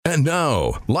And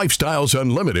now, Lifestyles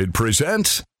Unlimited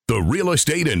presents the Real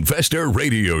Estate Investor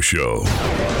Radio Show.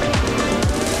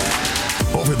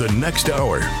 Over the next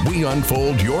hour, we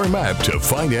unfold your map to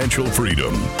financial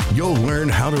freedom. You'll learn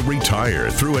how to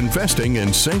retire through investing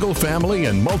in single-family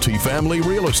and multifamily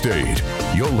real estate.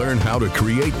 You'll learn how to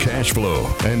create cash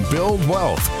flow and build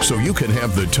wealth so you can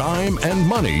have the time and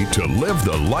money to live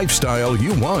the lifestyle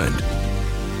you want.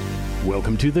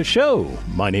 Welcome to the show.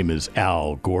 My name is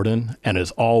Al Gordon, and as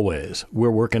always,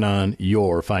 we're working on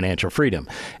your financial freedom.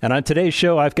 And on today's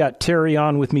show, I've got Terry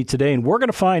on with me today, and we're going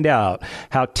to find out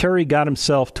how Terry got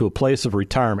himself to a place of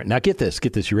retirement. Now, get this.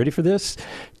 You ready for this?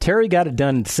 Terry got it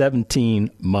done in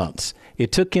 17 months.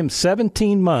 It took him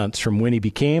 17 months from when he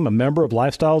became a member of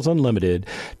Lifestyles Unlimited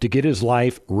to get his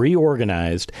life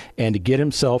reorganized and to get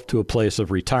himself to a place of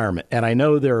retirement. And I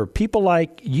know there are people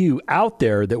like you out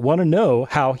there that want to know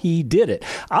how he did it.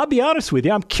 I'll be honest with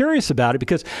you, I'm curious about it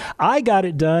because I got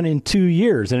it done in 2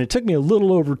 years, and it took me a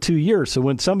little over 2 years. So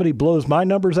when somebody blows my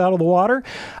numbers out of the water,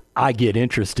 I get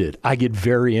interested. I get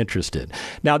very interested.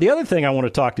 Now, the other thing I want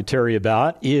to talk to Terry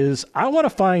about is I want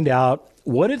to find out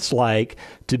what it's like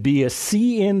to be a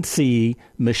CNC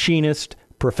machinist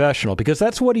professional, because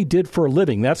that's what he did for a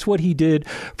living. That's what he did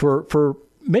for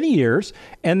many years.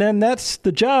 And then that's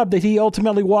the job that he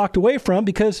ultimately walked away from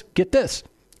because, get this,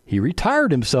 he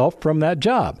retired himself from that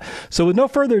job. So with no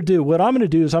further ado, what I'm going to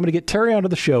do is I'm going to get Terry onto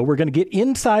the show. We're going to get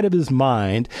inside of his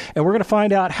mind, and we're going to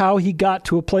find out how he got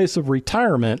to a place of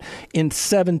retirement in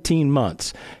 17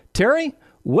 months. Terry,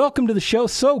 welcome to the show.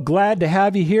 So glad to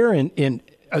have you here.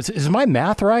 Is my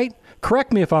math right?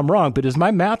 Correct me if I'm wrong, but is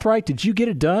my math right? Did you get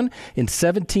it done in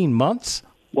 17 months?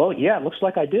 Well, yeah, it looks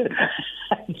like I did.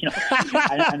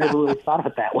 I never really thought of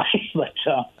it that way, but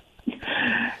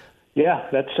yeah,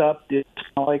 that's it's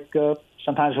kind of like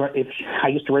sometimes if I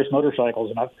used to race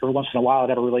motorcycles, and every once in a while I'd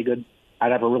have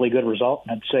a really good result,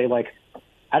 and I'd say like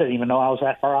I didn't even know I was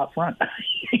that far out front.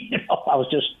 I was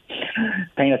just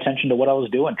paying attention to what I was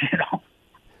doing.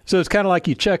 So it's kind of like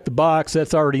you check the box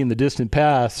that's already in the distant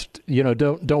past.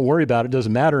 Don't worry about it. It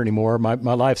doesn't matter anymore. My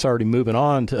life's already moving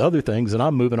on to other things, and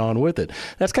I'm moving on with it.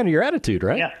 That's kind of your attitude,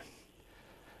 right? Yeah,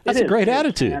 that's a great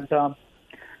attitude. And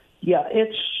yeah,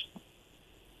 it's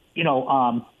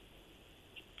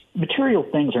material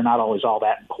things are not always all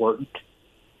that important.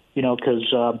 Because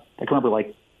I can remember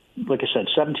like I said,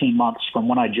 17 months from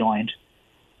when I joined,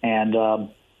 and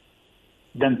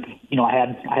then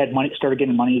I had money, started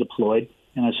getting money deployed.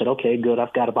 And I said, okay, good.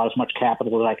 I've got about as much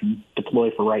capital that I can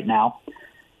deploy for right now.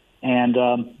 And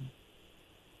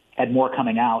had more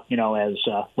coming out, as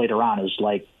later on as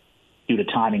like due to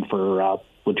timing for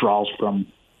withdrawals from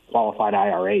qualified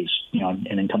IRAs, and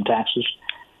income taxes.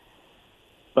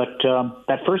 But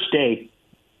that first day,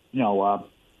 I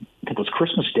think it was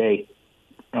Christmas Day,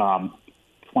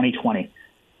 2020,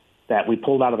 that we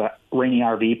pulled out of the rainy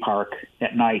RV park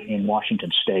at night in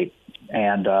Washington State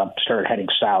and started heading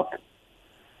south.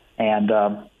 And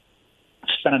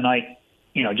spent a night,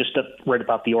 just right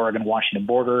about the Oregon-Washington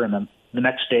border, and then the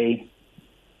next day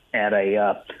at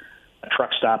a truck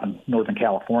stop in Northern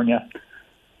California.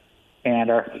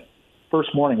 And our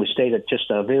first morning, we stayed at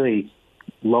just a very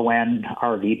low-end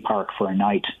RV park for a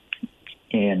night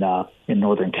in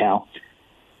Northern Cal.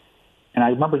 And I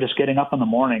remember just getting up in the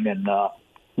morning and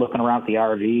looking around at the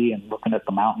RV and looking at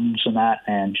the mountains and that,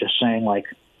 and just saying, like,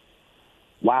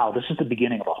 wow, this is the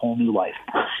beginning of a whole new life.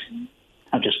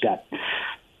 I've just got,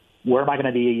 where am I going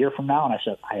to be a year from now? And I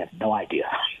said, I have no idea.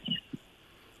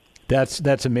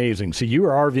 That's amazing. So you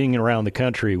were RVing around the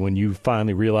country when you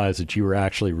finally realized that you were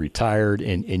actually retired,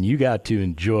 and you got to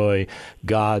enjoy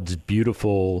God's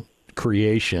beautiful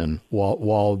creation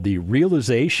while the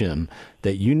realization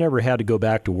that you never had to go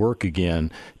back to work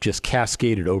again just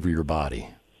cascaded over your body.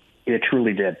 It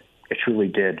truly did. It truly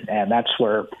did. And that's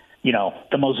where,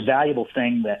 the most valuable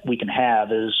thing that we can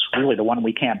have is really the one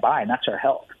we can't buy, and that's our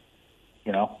health,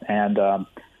 and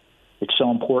it's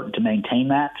so important to maintain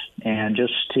that and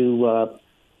just to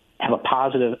have a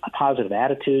positive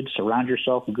attitude, surround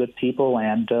yourself with good people,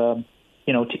 and, to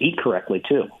eat correctly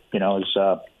too,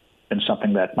 has been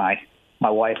something that my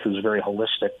wife, who's very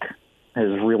holistic,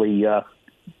 has really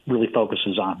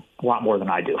focuses on a lot more than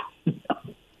I do.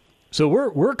 So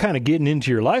we're kind of getting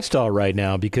into your lifestyle right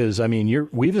now because,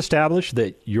 we've established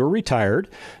that you're retired.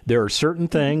 There are certain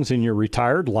things in your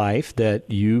retired life that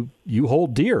you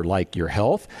hold dear, like your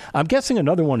health. I'm guessing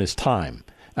another one is time.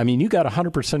 You got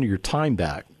 100% of your time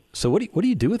back. So what do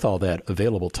you do with all that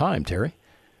available time, Terry?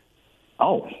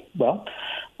 Oh, well,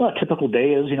 a typical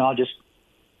day is,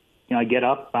 I get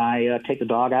up, I take the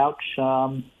dog out,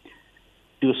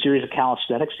 do a series of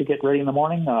calisthenics to get ready in the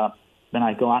morning. Then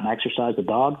I go out and exercise the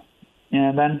dog.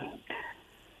 and then I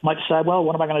might decide, well,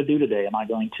 what am I going to do today? Am I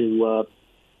going to,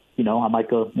 I might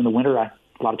go in the winter. A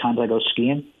lot of times I go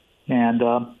skiing, and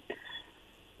I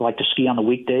like to ski on the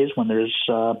weekdays when there's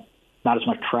not as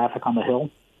much traffic on the hill.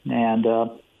 And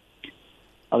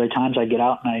other times I get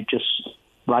out and I just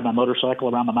ride my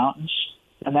motorcycle around the mountains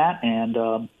and that, and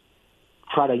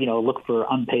try to, look for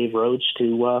unpaved roads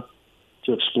to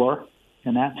explore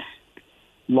and that.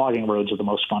 Logging roads are the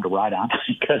most fun to ride on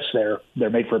because they're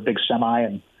made for a big semi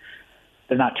and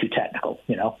they're not too technical,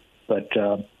 But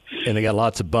and they got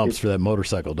lots of bumps for that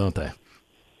motorcycle, don't they?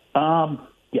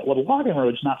 Yeah. Well, the logging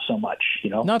roads not so much,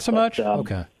 Not so much.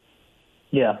 Okay.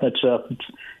 Yeah, it's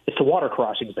the water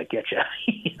crossings that get you.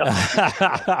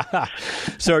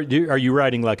 So, are you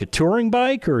riding like a touring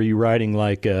bike, or are you riding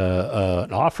like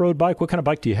an off-road bike? What kind of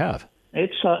bike do you have?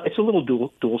 It's a little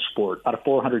dual sport, about a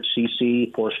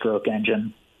 400cc 4-stroke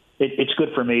engine. It's good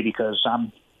for me because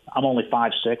I'm only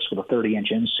 5'6" with a 30-inch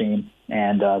inseam,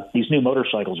 and these new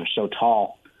motorcycles are so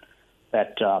tall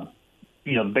that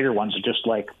the bigger ones are just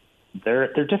like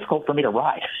they're difficult for me to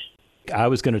ride. I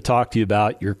was going to talk to you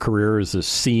about your career as a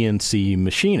CNC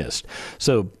machinist.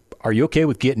 So are you okay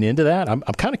with getting into that? I'm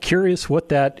kind of curious what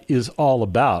that is all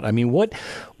about. I mean, what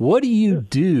do you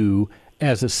do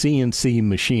as a CNC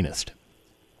machinist?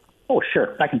 Oh,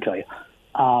 sure. I can tell you.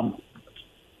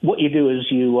 What you do is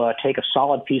you take a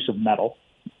solid piece of metal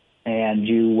and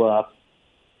you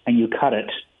cut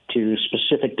it to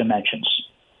specific dimensions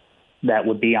that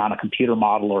would be on a computer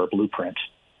model or a blueprint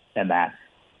and that.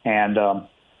 And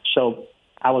so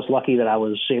I was lucky that I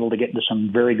was able to get into some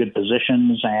very good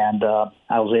positions, and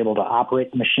I was able to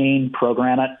operate the machine,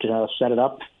 program it, set it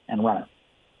up, and run it.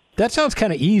 That sounds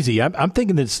kind of easy. I'm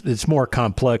thinking it's more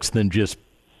complex than just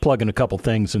plugging a couple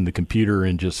things in the computer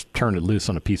and just turn it loose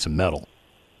on a piece of metal.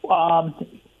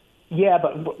 Yeah,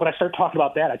 but when I start talking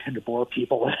about that, I tend to bore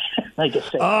people. I just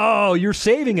say, "Oh, you're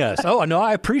saving us." Oh, no,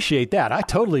 I appreciate that. I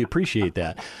totally appreciate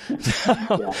that.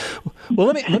 Yeah. Well,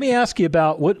 let me ask you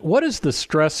about what is the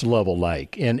stress level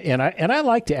like? And I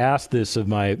like to ask this of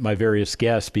my various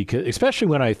guests, because especially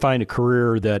when I find a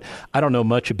career that I don't know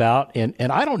much about, and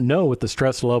I don't know what the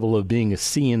stress level of being a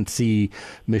CNC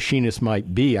machinist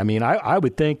might be. I mean, I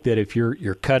would think that if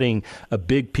you're cutting a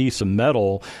big piece of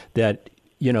metal that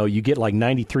you get like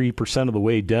 93% of the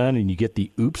way done and you get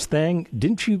the oops thing.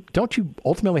 Don't you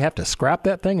ultimately have to scrap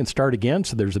that thing and start again?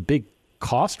 So there's a big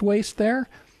cost waste there?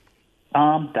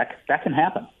 That can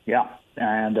happen. Yeah.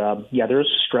 And there's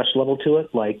a stress level to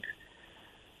it. Like,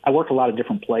 I worked a lot of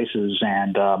different places,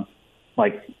 and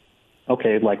like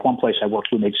one place I worked,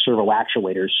 we made servo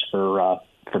actuators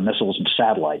for missiles and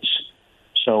satellites.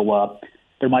 So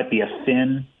there might be a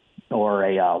fin or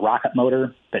a rocket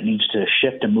motor that needs to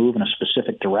shift and move in a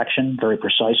specific direction very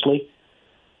precisely.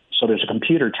 So there's a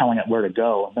computer telling it where to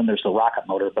go, and then there's the rocket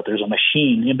motor, but there's a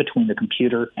machine in between the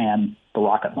computer and the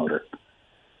rocket motor.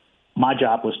 My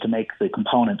job was to make the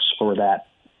components for that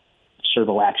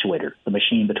servo actuator, the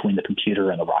machine between the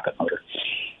computer and the rocket motor.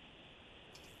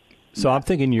 So I'm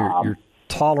thinking your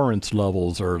tolerance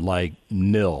levels are like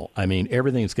nil. I mean,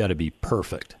 everything's got to be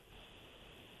perfect.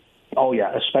 Oh,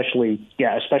 yeah, especially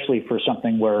for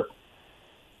something where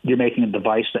you're making a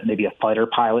device that maybe a fighter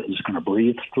pilot is going to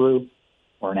breathe through,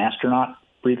 or an astronaut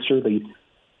breathe through. The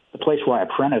place where I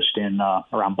apprenticed in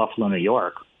around Buffalo, New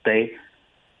York, the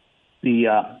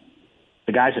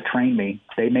guys that trained me,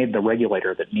 they made the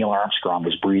regulator that Neil Armstrong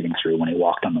was breathing through when he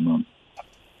walked on the moon.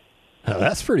 Oh,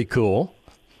 that's pretty cool.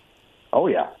 Oh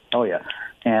yeah.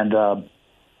 And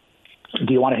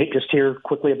do you want to just hear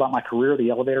quickly about my career, the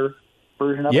elevator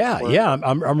version of it? Yeah.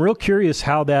 I'm real curious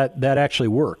how that actually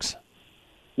works.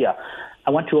 Yeah.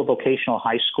 I went to a vocational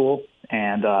high school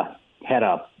and had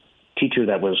a teacher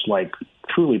that was like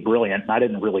truly brilliant, and I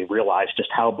didn't really realize just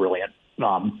how brilliant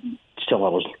till I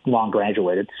was long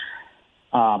graduated.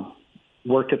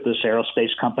 Worked at this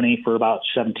aerospace company for about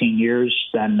 17 years.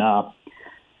 Then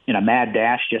in a mad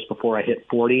dash just before I hit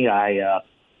 40, I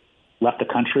left the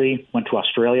country, went to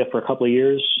Australia for a couple of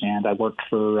years, and I worked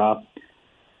for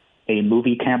a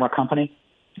movie camera company,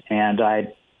 and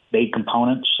I made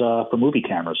components for movie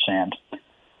cameras. And,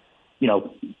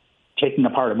 taking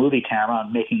apart a movie camera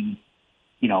and making,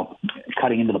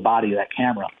 cutting into the body of that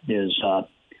camera is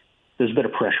there's a bit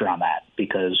of pressure on that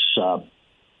because,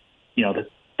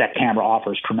 that camera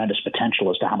offers tremendous potential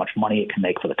as to how much money it can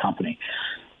make for the company.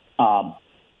 Got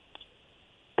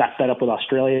fed up with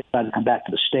Australia, decided to come back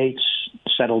to the States,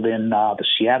 settled in the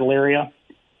Seattle area,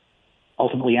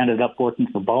 ultimately ended up working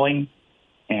for Boeing.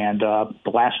 And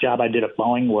the last job I did at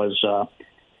Boeing was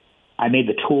I made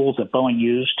the tools that Boeing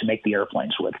used to make the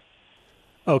airplanes with.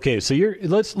 Okay, so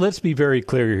let's be very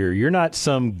clear here. You're not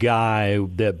some guy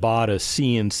that bought a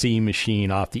CNC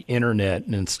machine off the internet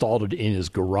and installed it in his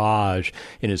garage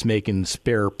and is making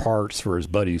spare parts for his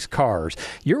buddy's cars.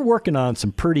 You're working on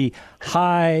some pretty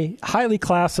highly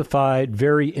classified,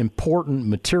 very important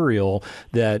material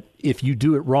that if you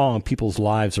do it wrong, people's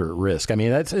lives are at risk. I mean,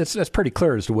 that's pretty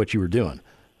clear as to what you were doing.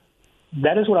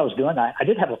 That is what I was doing. I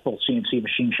did have a full CNC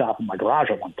machine shop in my garage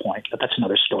at one point, but that's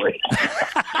another story.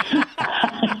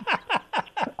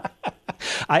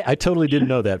 I totally didn't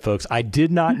know that, folks. I did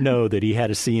not know that he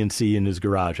had a CNC in his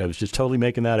garage. I was just totally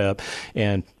making that up,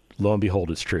 and lo and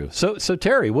behold, it's true. So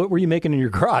Terry, what were you making in your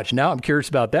garage? Now I'm curious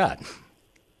about that.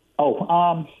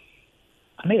 I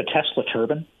made a Tesla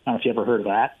turbine. I don't know if you ever heard of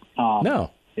that.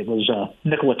 No. It was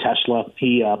Nikola Tesla.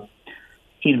 He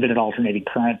invented alternating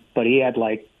current, but he had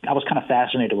I was kind of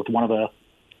fascinated with one of the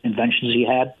inventions he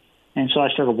had, and so I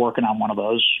started working on one of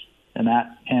those and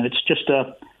it's just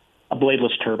a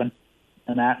bladeless turbine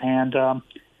and that, and I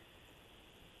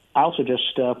also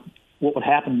just what would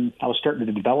happen, I was starting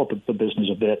to develop the business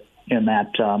a bit in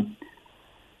that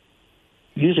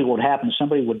usually what would happen,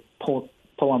 somebody would pull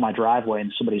on my driveway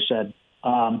and somebody said,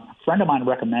 a friend of mine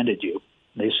recommended you.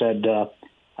 They said,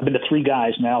 I've been to 3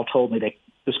 guys and they all told me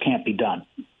this can't be done.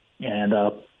 And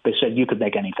they said, you could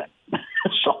make anything.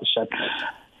 So I said...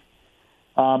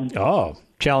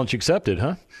 challenge accepted,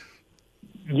 huh?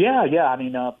 Yeah. I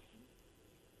mean, the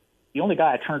only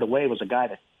guy I turned away was a guy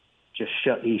that just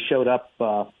showed up.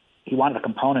 He wanted a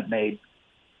component made.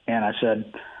 And I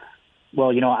said,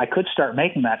 well, I could start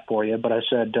making that for you. But I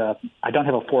said, I don't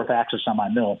have a 4th axis on my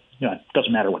mill. It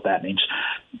doesn't matter what that means.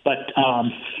 But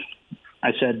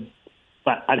I said,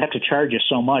 but I'd have to charge you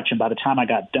so much. And by the time I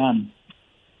got done,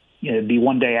 it'd be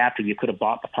one day after you could have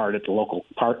bought the part at the local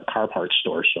car parts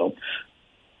store. So,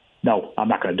 no, I'm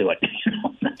not going to do it.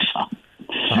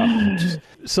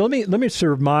 So let me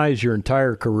surmise your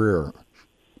entire career.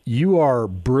 You are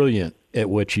brilliant at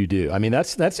what you do. I mean,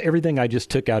 that's everything I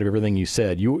just took out of everything you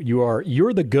said.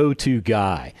 You're the go-to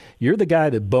guy. You're the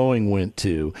guy that Boeing went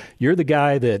to. You're the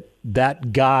guy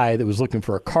that guy that was looking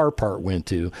for a car part went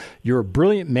to. You're a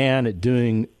brilliant man at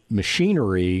doing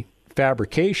machinery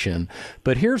fabrication.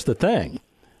 But here's the thing.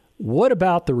 What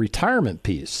about the retirement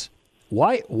piece?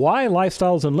 Why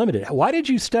Lifestyles Unlimited? Why did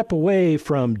you step away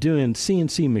from doing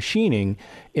CNC machining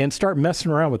and start messing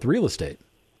around with real estate?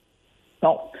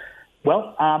 Oh,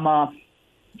 well,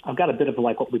 I've got a bit of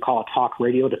what we call a talk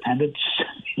radio dependence,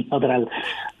 that I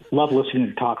love listening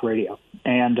to talk radio.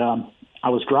 And I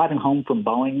was driving home from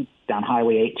Boeing down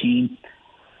Highway 18.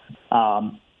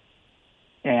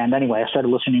 And anyway, I started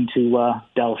listening to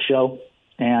Dell's show,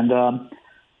 and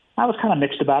I was kind of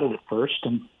mixed about it at first.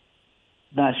 And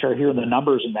then I started hearing the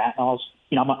numbers and that. And I was,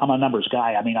 I'm a numbers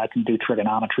guy. I mean, I can do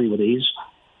trigonometry with ease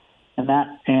and that.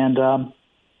 And, I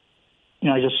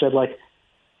just said,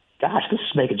 gosh, this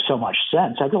is making so much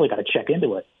sense. I really got to check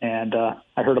into it. And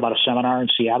I heard about a seminar in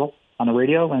Seattle on the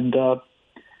radio, and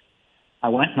I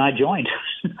went and I joined.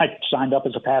 I signed up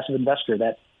as a passive investor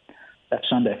that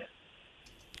Sunday.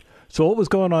 So what was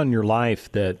going on in your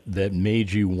life that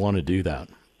made you want to do that?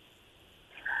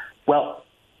 Well,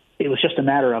 it was just a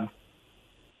matter of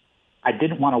I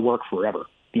didn't want to work forever.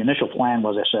 The initial plan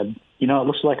was I said, it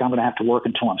looks like I'm going to have to work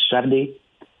until I'm 70.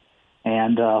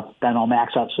 And then I'll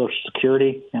max out Social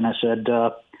Security. And I said,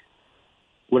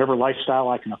 whatever lifestyle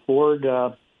I can afford,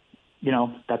 that's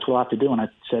what I'll have to do. And I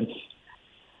said,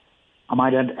 I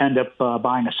might end up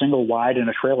buying a single wide in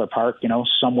a trailer park,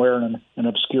 somewhere in an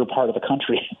obscure part of the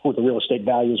country where the real estate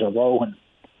values are low and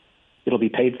it'll be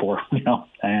paid for,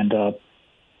 And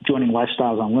joining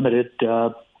Lifestyles Unlimited,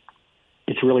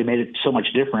 it's really made it so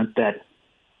much different that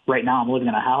right now I'm living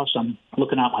in a house. I'm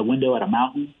looking out my window at a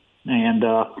mountain, and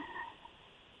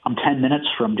I'm 10 minutes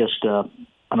from just an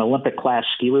Olympic-class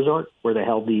ski resort where they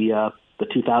held the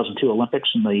 2002 Olympics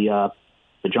and the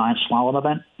giant slalom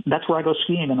event. That's where I go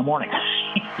skiing in the morning.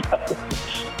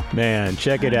 Man,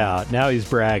 check it out. Now he's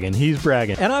bragging.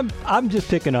 And I'm just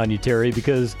picking on you, Terry,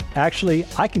 because actually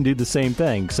I can do the same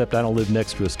thing, except I don't live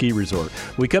next to a ski resort.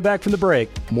 When we come back from the break,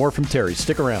 more from Terry.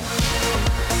 Stick around.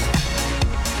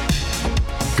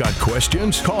 Got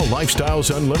questions? Call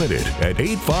Lifestyles Unlimited at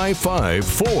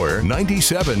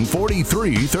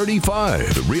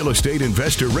 855-497-4335. The Real Estate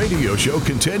Investor Radio Show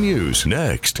continues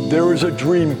next. There is a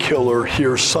dream killer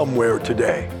here somewhere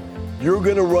today. You're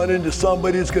going to run into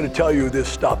somebody that's going to tell you this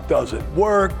stuff doesn't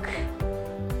work.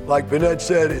 Like Vinette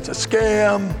said, it's a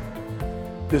scam.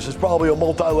 This is probably a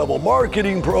multi-level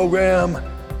marketing program.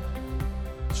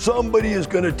 Somebody is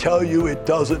going to tell you it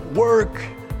doesn't work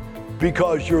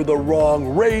because you're the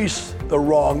wrong race, the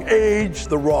wrong age,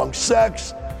 the wrong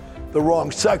sex, the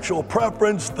wrong sexual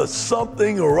preference, the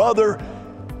something or other.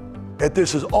 That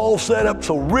this is all set up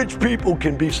so rich people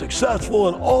can be successful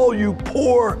and all you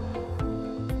poor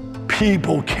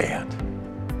people can't.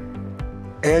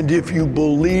 And if you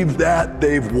believe that,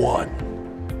 they've won.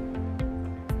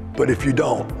 But if you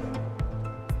don't,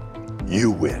 you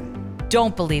win.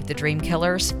 Don't believe the dream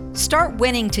killers. Start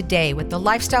winning today with the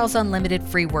Lifestyles Unlimited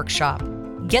free workshop.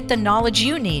 Get the knowledge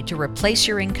you need to replace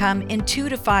your income in 2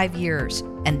 to 5 years,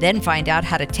 and then find out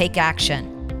how to take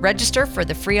action. Register for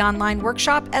the free online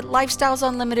workshop at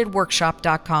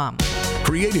lifestylesunlimitedworkshop.com.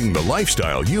 Creating the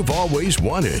lifestyle you've always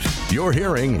wanted. You're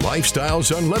hearing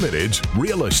Lifestyles Unlimited's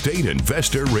Real Estate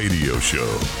Investor Radio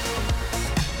Show.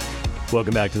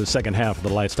 Welcome back to the second half of the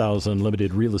Lifestyles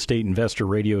Unlimited Real Estate Investor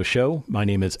Radio Show. My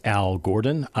name is Al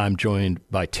Gordon. I'm joined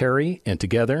by Terry, and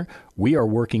together we are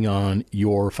working on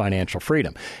your financial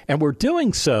freedom. And we're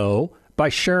doing so by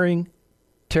sharing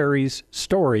Terry's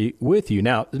story with you.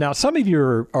 Now, some of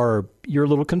you you're a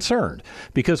little concerned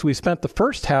because we spent the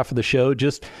first half of the show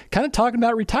just kind of talking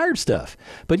about retired stuff.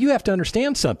 But you have to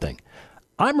understand something.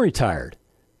 I'm retired.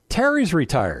 Terry's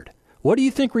retired. What do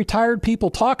you think retired people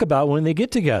talk about when they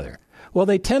get together? Well,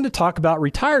 they tend to talk about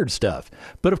retired stuff.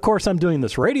 But of course, I'm doing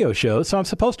this radio show, so I'm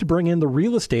supposed to bring in the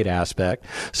real estate aspect.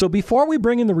 So before we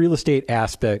bring in the real estate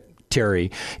aspect,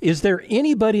 Terry, is there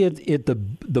anybody at the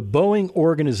Boeing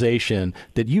organization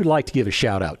that you'd like to give a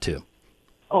shout out to?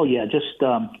 Oh yeah, just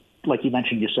like you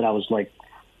mentioned, you said I was like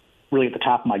really at the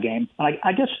top of my game, and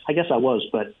I guess I was,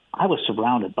 but I was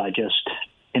surrounded by just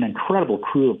an incredible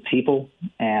crew of people,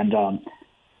 and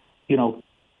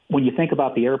when you think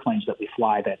about the airplanes that we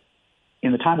fly, that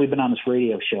in the time we've been on this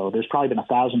radio show, there's probably been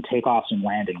 1,000 takeoffs and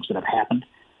landings that have happened,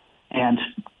 and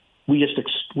we just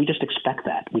expect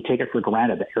that. We take it for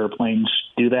granted that airplanes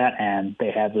do that, and they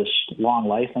have this long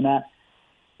life in that.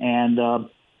 And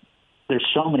there's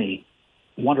so many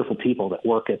wonderful people that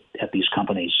work at these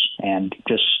companies, and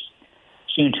just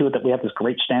seeing to it that we have this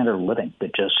great standard of living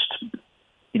that just,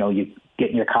 you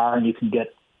get in your car and you can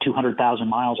get 200,000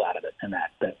 miles out of it, and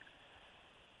that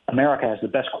America has the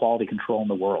best quality control in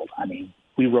the world. I mean,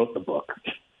 we wrote the book.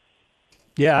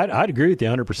 Yeah, I'd agree with you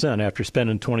 100%. After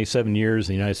spending 27 years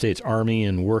in the United States Army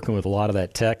and working with a lot of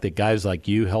that tech that guys like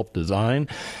you helped design,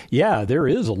 yeah, there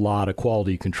is a lot of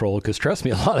quality control because, trust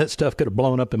me, a lot of that stuff could have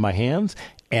blown up in my hands,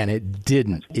 and it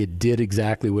didn't. It did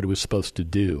exactly what it was supposed to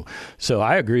do. So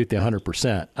I agree with you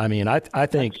 100%. I mean, I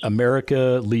think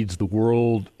America leads the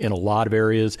world in a lot of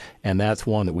areas, and that's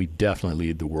one that we definitely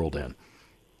lead the world in.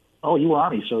 Oh, you were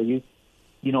Army, so you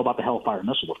know about the Hellfire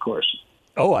missile, of course.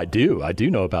 Oh, I do. I do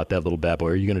know about that little bad boy.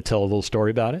 Are you going to tell a little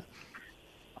story about it?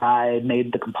 I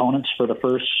made the components for the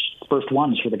first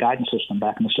ones for the guidance system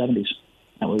back in the 70s.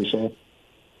 I was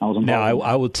involved. Now,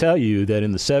 I will tell you that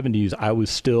in the 70s, I was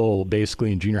still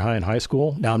basically in junior high and high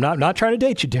school. Now, I'm not trying to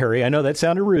date you, Terry. I know that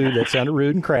sounded rude. That sounded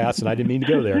rude and crass, and I didn't mean to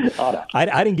go there. Oh, no.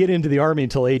 I didn't get into the Army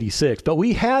until 86, but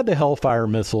we had the Hellfire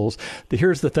missiles.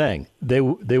 Here's the thing. They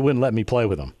wouldn't let me play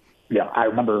with them. Yeah, I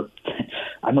remember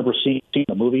seeing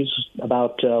the movies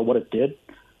about what it did,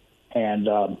 and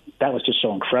that was just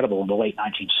so incredible in the late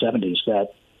 1970s that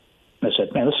I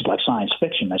said, man, this is like science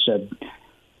fiction. I said,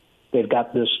 they've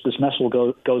got this missile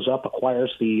goes up,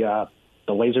 acquires the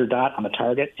laser dot on the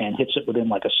target, and hits it within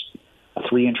like a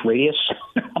 3-inch radius.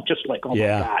 I'm just like, oh,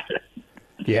 yeah. my God.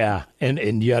 Yeah,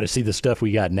 and you got to see the stuff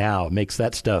we got now. It makes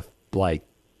that stuff like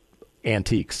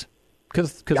antiques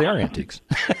because they are antiques.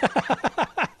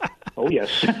 Oh,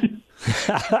 yes.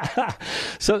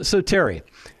 So Terry,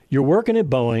 you're working at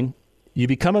Boeing. You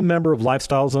become a member of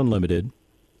Lifestyles Unlimited.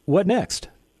 What next?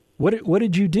 What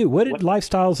did you do? What did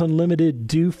Lifestyles Unlimited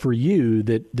do for you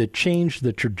that changed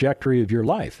the trajectory of your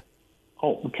life?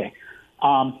 Oh, okay.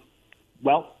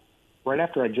 Well, right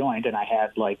after I joined, and I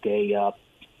had like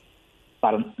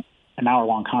about an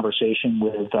hour-long conversation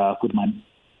with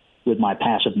my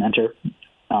passive mentor,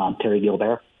 Terry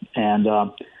Gilbert, and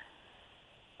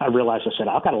I realized, I said,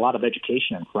 I've got a lot of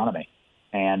education in front of me.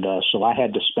 And so I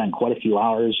had to spend quite a few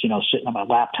hours, sitting on my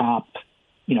laptop,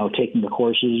 taking the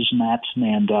courses and that,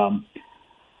 and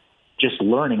just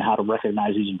learning how to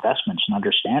recognize these investments and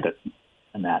understand it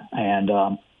and that. And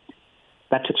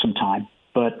that took some time.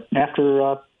 But after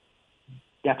a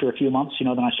few months, then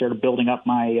I started building up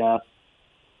my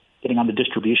getting on the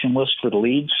distribution list for the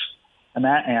leads and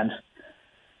that. And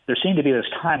there seemed to be this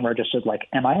time where I just said, like,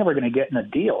 am I ever going to get in a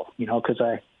deal? Because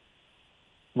I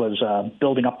was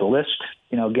building up the list,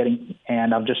 and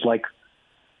I'm just like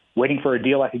waiting for a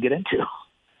deal I could get into.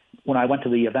 When I went to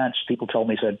the events, people told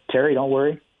me, said, Terry, don't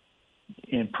worry.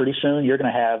 And pretty soon you're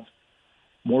going to have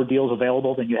more deals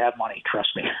available than you have money.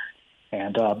 Trust me.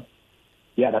 And,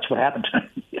 yeah, that's what happened.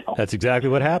 That's exactly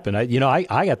what happened.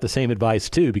 I got the same advice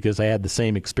too because I had the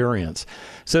same experience.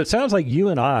 So it sounds like you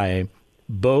and I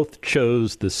both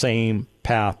chose the same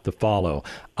path to follow.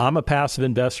 I'm a passive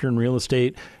investor in real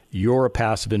estate. You're a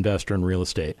passive investor in real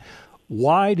estate.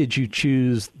 Why did you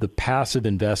choose the passive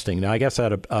investing? Now, I guess I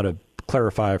ought to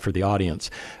clarify for the audience.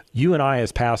 You and I,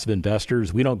 as passive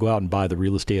investors, we don't go out and buy the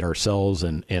real estate ourselves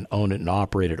and own it and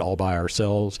operate it all by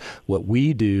ourselves. What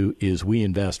we do is we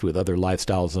invest with other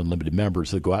Lifestyles Unlimited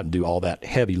members that go out and do all that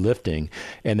heavy lifting.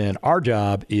 And then our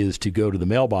job is to go to the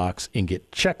mailbox and get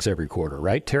checks every quarter.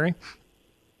 Right, Terry?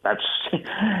 That's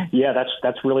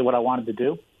really what I wanted to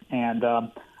do. And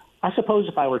I suppose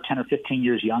if I were 10 or 15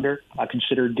 years younger, I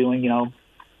considered doing,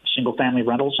 single family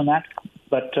rentals and that.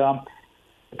 But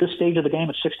at this stage of the game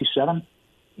at 67,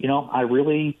 I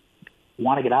really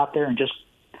want to get out there and just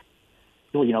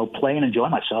really, play and enjoy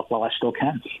myself while I still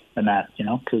can and that,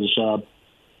 because I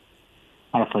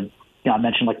don't know if I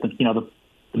mentioned like the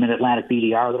Mid-Atlantic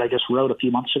BDR that I just wrote a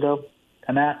few months ago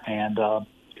and that. And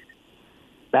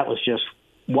that was just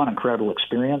one incredible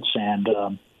experience.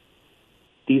 And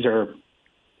these are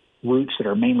routes that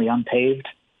are mainly unpaved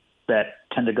that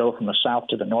tend to go from the south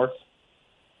to the north.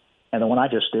 And the one I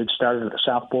just did started at the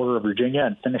south border of Virginia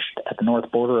and finished at the north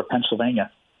border of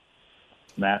Pennsylvania.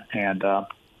 Now,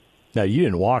 you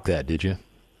didn't walk that, did you?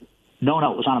 No,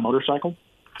 it was on a motorcycle.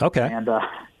 Okay. And the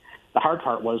hard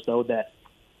part was, though, that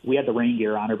we had the rain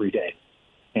gear on every day.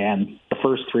 And the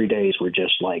first 3 days were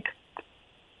just like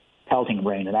pelting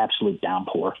rain, an absolute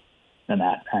downpour and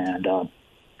that. And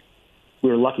we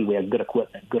were lucky we had good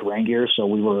equipment, good rain gear, so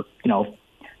we were,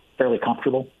 fairly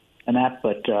comfortable in that.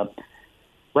 But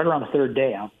right around the third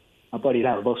day, my buddy and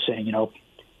I were both saying,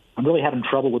 I'm really having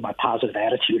trouble with my positive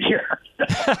attitude here.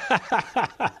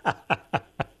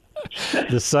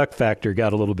 The suck factor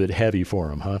got a little bit heavy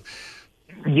for him, huh?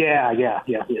 Yeah.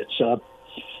 It's,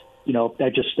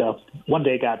 that just one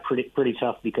day got pretty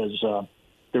tough because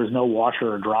there was no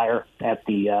washer or dryer at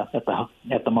the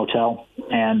motel,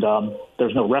 and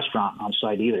there's no restaurant on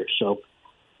site either. So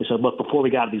we said, look, before we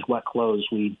got these wet clothes,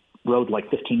 we rode like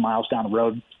 15 miles down the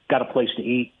road, got a place to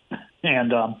eat,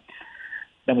 and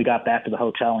then we got back to the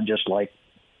hotel and just like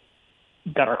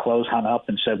got our clothes hung up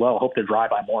and said, well, I hope they're dry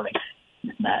by morning.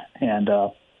 And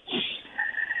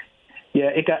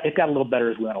it got a little better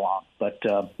as we went along, but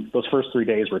those first 3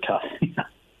 days were tough.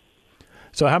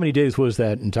 So how many days was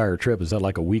that entire trip? Is that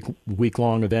like a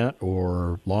week-long event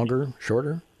or longer,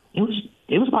 shorter? It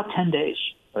was about 10 days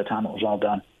by the time it was all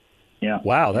done. Yeah.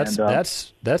 Wow,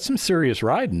 that's some serious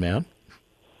riding, man.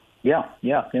 Yeah.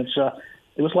 It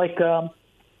was like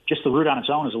just the route on its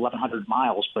own is 1,100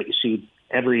 miles, but you see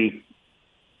every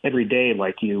day,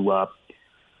 like you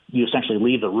essentially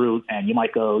leave the route and you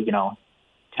might go,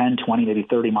 10, 20, maybe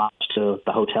 30 miles to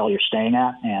the hotel you're staying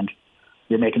at, and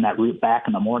you're making that route back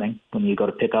in the morning when you go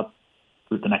to pick up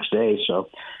route the next day. So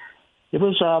it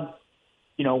was,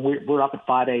 we're up at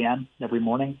 5 a.m. every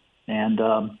morning, and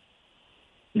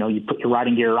you put your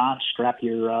riding gear on, strap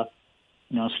your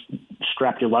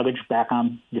luggage back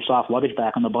on, your soft luggage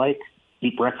back on the bike,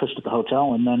 eat breakfast at the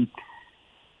hotel, and then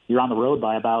you're on the road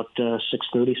by about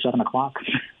 6:30, 7 o'clock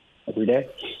every day.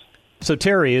 So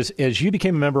Terry, as you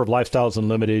became a member of Lifestyles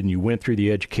Unlimited and you went through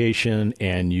the education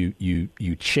and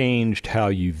you changed how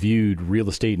you viewed real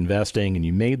estate investing and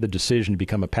you made the decision to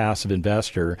become a passive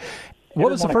investor, what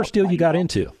was the first deal you got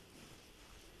into?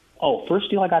 Oh,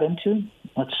 first deal I got into?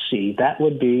 Let's see. That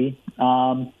would be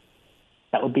one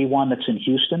that's in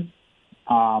Houston.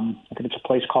 I think it's a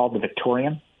place called the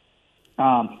Victorian.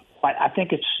 I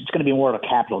think it's going to be more of a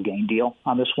capital gain deal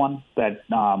on this one. But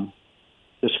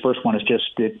this first one is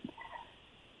just it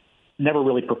never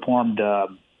really performed,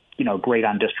 great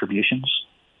on distributions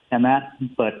and that.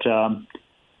 But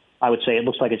I would say it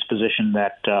looks like it's positioned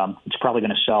that it's probably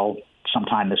going to sell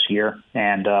sometime this year,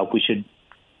 and we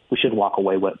should walk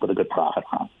away with a good profit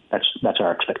from. That's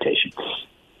our expectation.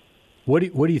 What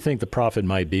do you think the profit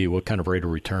might be? What kind of rate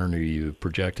of return are you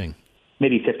projecting?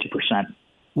 Maybe 50%.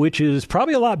 Which is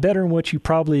probably a lot better than what you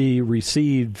probably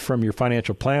received from your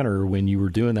financial planner when you were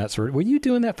doing that sort of. Were you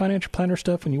doing that financial planner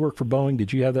stuff when you worked for Boeing?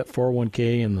 Did you have that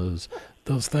 401k and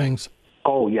those things?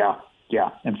 Oh yeah.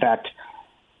 In fact,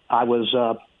 I was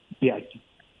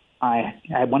I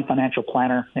had one financial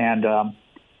planner, and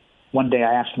one day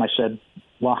I asked him. I said,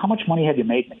 "Well, how much money have you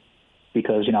made me?"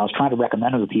 Because I was trying to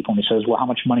recommend it to people, and he says, "Well, how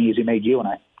much money has he made you?"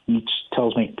 And he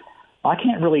tells me, well, I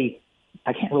can't really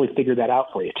figure that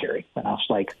out for you, Terry. And I was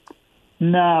like,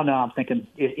 no, I'm thinking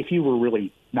if you were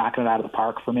really knocking it out of the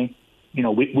park for me,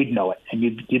 we'd know it, and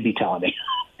you'd be telling me.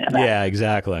 Yeah,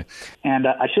 exactly. And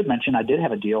I should mention I did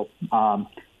have a deal.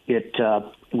 It It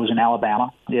was in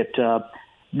Alabama. It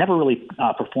never really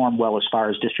performed well as far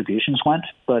as distributions went,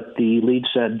 but the lead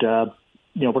said,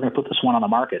 we're going to put this one on the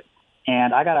market.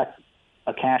 And I got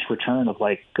a cash return of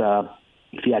like,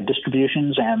 if you had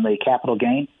distributions and the capital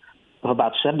gain, of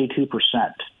about 72%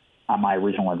 on my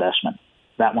original investment.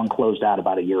 That one closed out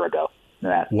about a year ago.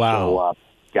 Wow.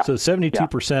 So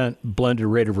 72% blended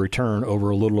rate of return over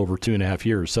a little over 2.5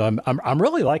 years. So I'm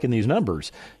really liking these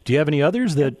numbers. Do you have any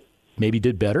others that maybe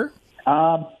did better?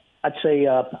 I'd say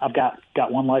I've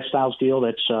got one lifestyles deal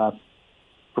that's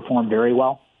performed very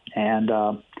well, and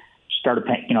started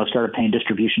paying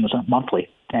distributions monthly,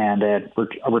 and at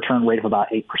a return rate of about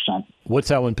 8%. What's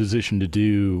that one positioned to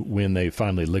do when they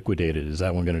finally liquidate it? Is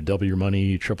that one going to double your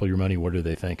money, triple your money? What are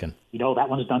they thinking? That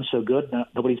one's done so good.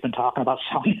 Nobody's been talking about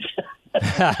selling it.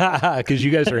 Because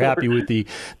you guys are happy with the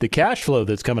cash flow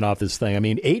that's coming off this thing. I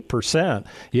mean, 8%.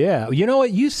 Yeah. You know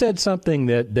what? You said something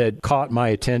that caught my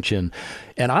attention.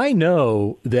 And I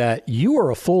know that you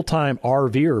were a full-time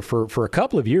RVer for a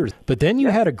couple of years, but then you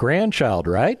had a grandchild,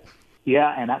 right?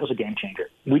 Yeah, and that was a game changer.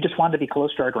 We just wanted to be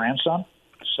close to our grandson,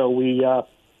 so we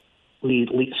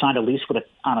signed a lease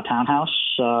on a townhouse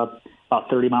about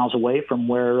 30 miles away from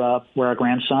where our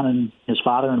grandson and his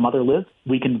father and mother live.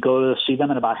 We can go to see them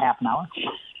in about half an hour.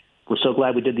 We're so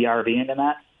glad we did the RVing in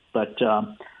that. But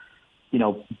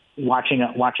watching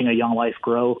a young life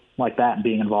grow like that and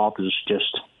being involved is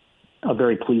just a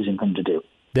very pleasing thing to do.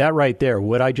 That right there,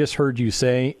 what I just heard you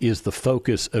say is the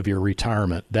focus of your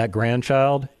retirement. That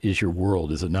grandchild is your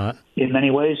world, is it not? In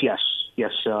many ways, yes.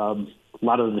 Yes, a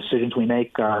lot of the decisions we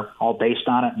make are all based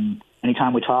on it. And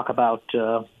anytime we talk about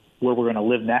where we're going to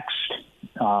live next,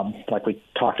 like we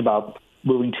talked about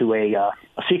moving to a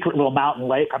secret little mountain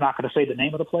lake. I'm not going to say the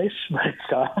name of the place, but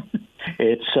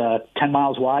it's 10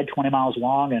 miles wide, 20 miles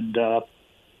long, and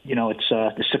it's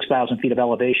 6,000 feet of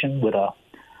elevation with a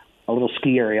little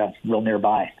ski area real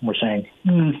nearby. And we're saying,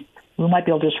 we might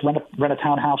be able to just rent a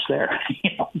townhouse there.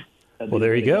 Well,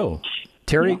 there you go.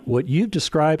 Terry, what you've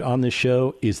described on this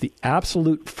show is the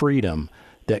absolute freedom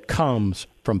that comes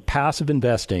from passive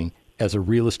investing as a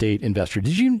real estate investor.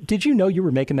 Did you know you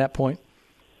were making that point?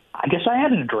 I guess I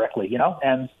had it indirectly,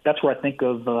 and that's where I think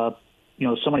of,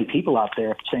 so many people out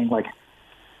there saying, like,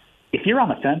 if you're on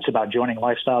the fence about joining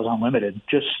Lifestyles Unlimited,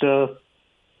 just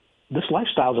this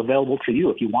lifestyle is available to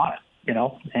you if you want it,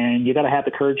 and you got to have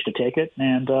the courage to take it.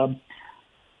 And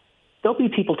there'll be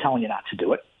people telling you not to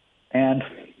do it, and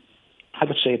I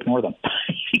would say ignore them.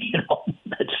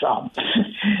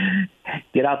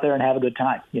 Get out there and have a good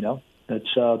time. That's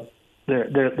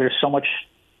there's so much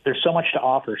to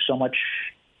offer, so much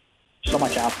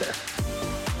out there.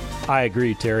 I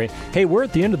agree, Terry. Hey, we're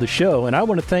at the end of the show, and I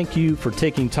want to thank you for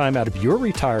taking time out of your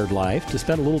retired life to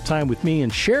spend a little time with me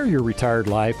and share your retired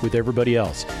life with everybody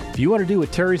else. If you want to do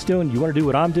what Terry's doing, you want to do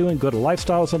what I'm doing, go to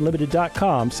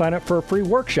lifestylesunlimited.com, sign up for a free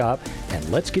workshop,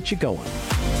 and let's get you going.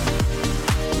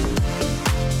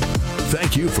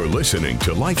 Thank you for listening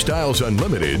to Lifestyles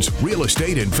Unlimited's Real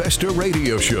Estate Investor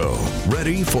Radio Show.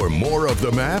 Ready for more of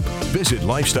the map? Visit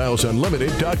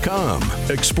lifestylesunlimited.com.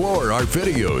 Explore our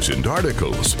videos and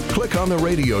articles. Click on the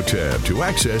radio tab to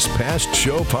access past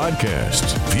show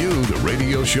podcasts. View the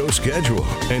radio show schedule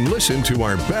and listen to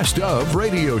our best of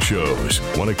radio shows.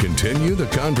 Want to continue the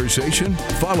conversation?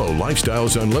 Follow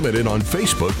Lifestyles Unlimited on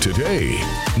Facebook today.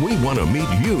 We want to meet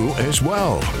you as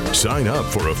well. Sign up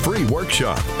for a free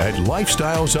workshop at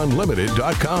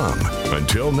lifestylesunlimited.com.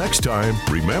 Until next time,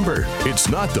 remember, it's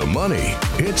not the money,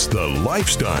 it's the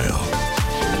lifestyle.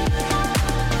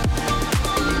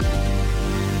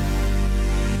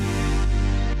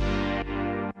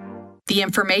 The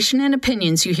information and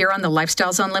opinions you hear on the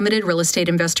Lifestyles Unlimited Real Estate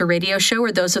Investor Radio Show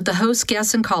are those of the hosts,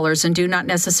 guests, and callers and do not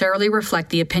necessarily reflect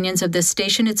the opinions of this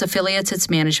station, its affiliates, its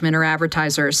management, or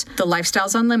advertisers. The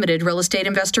Lifestyles Unlimited Real Estate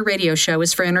Investor Radio Show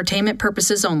is for entertainment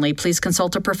purposes only. Please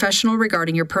consult a professional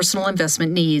regarding your personal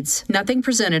investment needs. Nothing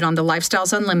presented on the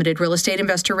Lifestyles Unlimited Real Estate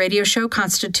Investor Radio Show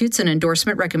constitutes an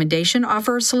endorsement, recommendation,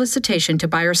 offer, or solicitation to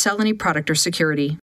buy or sell any product or security.